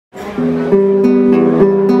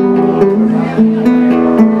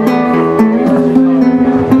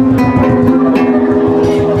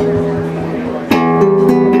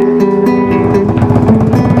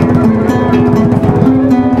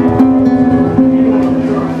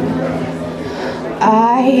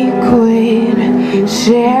I could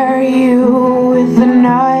share you with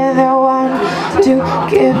another one to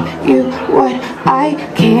give you what I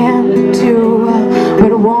can't do,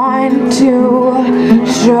 but want to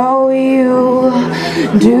show you.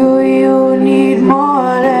 Do you need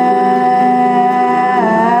more love?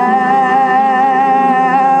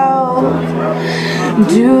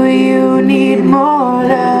 Do you need more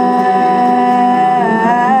love?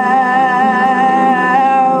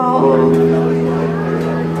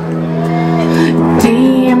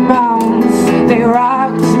 They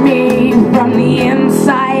rocked me from the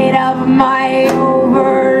inside of my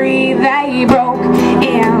ovary. They broke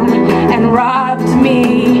in and robbed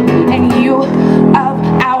me and you of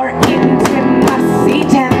our intimacy.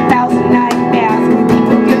 10,000 nightmares when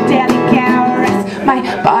people your daddy can't arrest my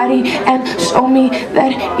body and show me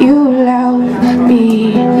that you love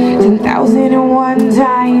me. 10,001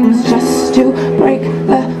 times just to break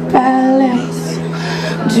the balance.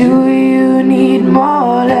 Do you need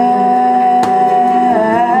more love?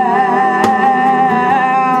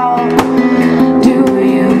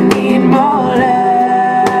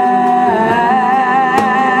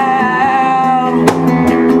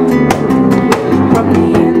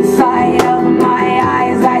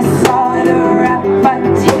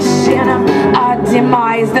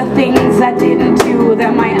 The things I didn't do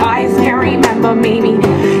that my eyes can't remember made me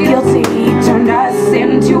guilty, turned us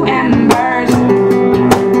into embers.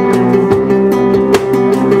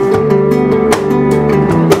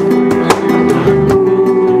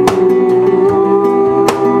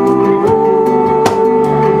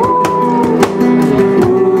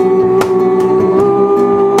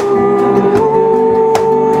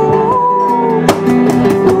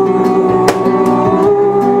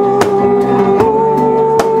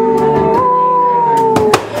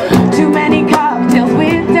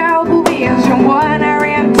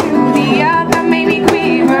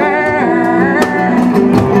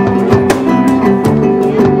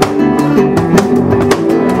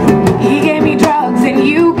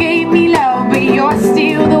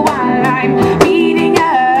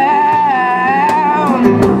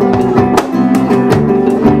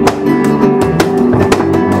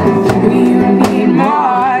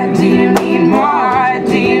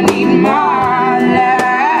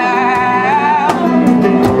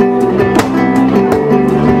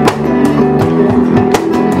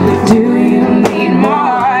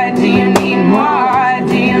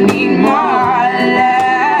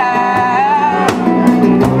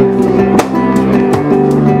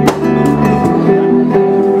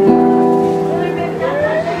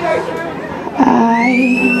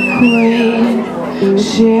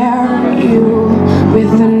 Share you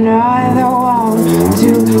with another one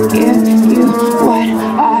to give you what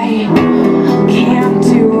I can't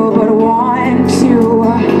do but want to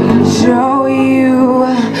show you.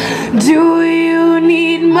 Do you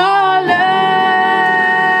need more love?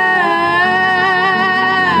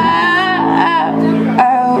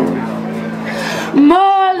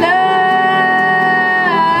 More love.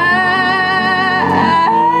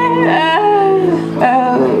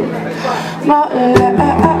 More love.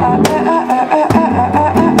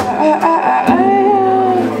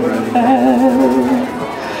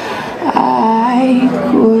 I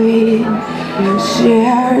could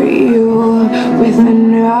share you with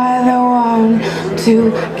another one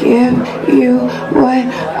to give you what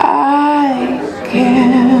I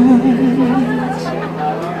can't.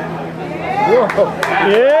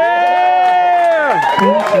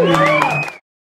 Yeah!